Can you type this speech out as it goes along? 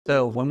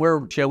So when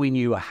we're showing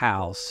you a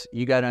house,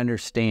 you got to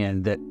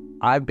understand that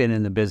I've been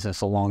in the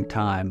business a long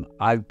time.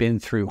 I've been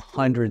through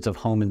hundreds of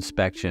home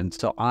inspections.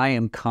 So I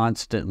am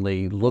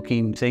constantly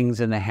looking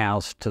things in the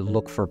house to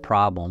look for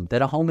problems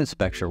that a home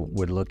inspector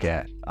would look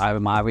at.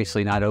 I'm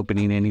obviously not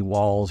opening any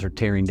walls or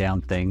tearing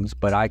down things,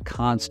 but I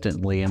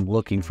constantly am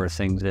looking for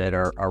things that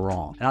are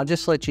wrong. And I'll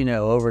just let you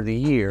know, over the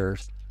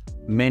years,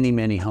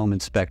 many home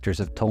inspectors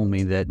have told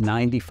me that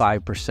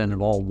 95%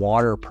 of all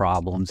water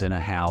problems in a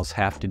house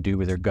have to do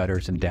with their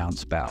gutters and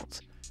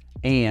downspouts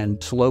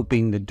and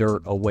sloping the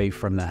dirt away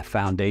from the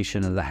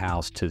foundation of the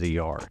house to the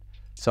yard.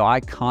 So I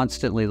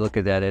constantly look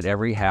at that at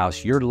every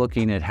house. You're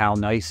looking at how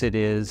nice it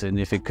is and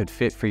if it could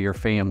fit for your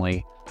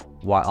family,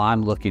 while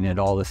I'm looking at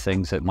all the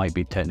things that might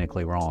be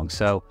technically wrong.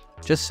 So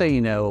just so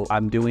you know,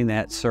 I'm doing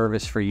that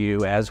service for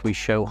you as we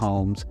show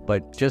homes,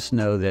 but just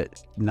know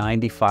that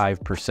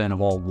 95%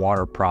 of all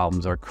water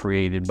problems are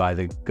created by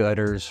the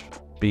gutters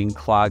being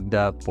clogged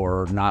up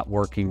or not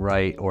working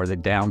right, or the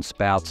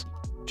downspouts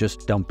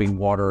just dumping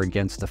water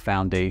against the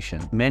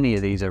foundation. Many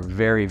of these are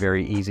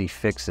very easy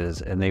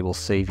fixes, and they will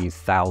save you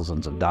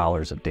thousands of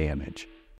dollars of damage.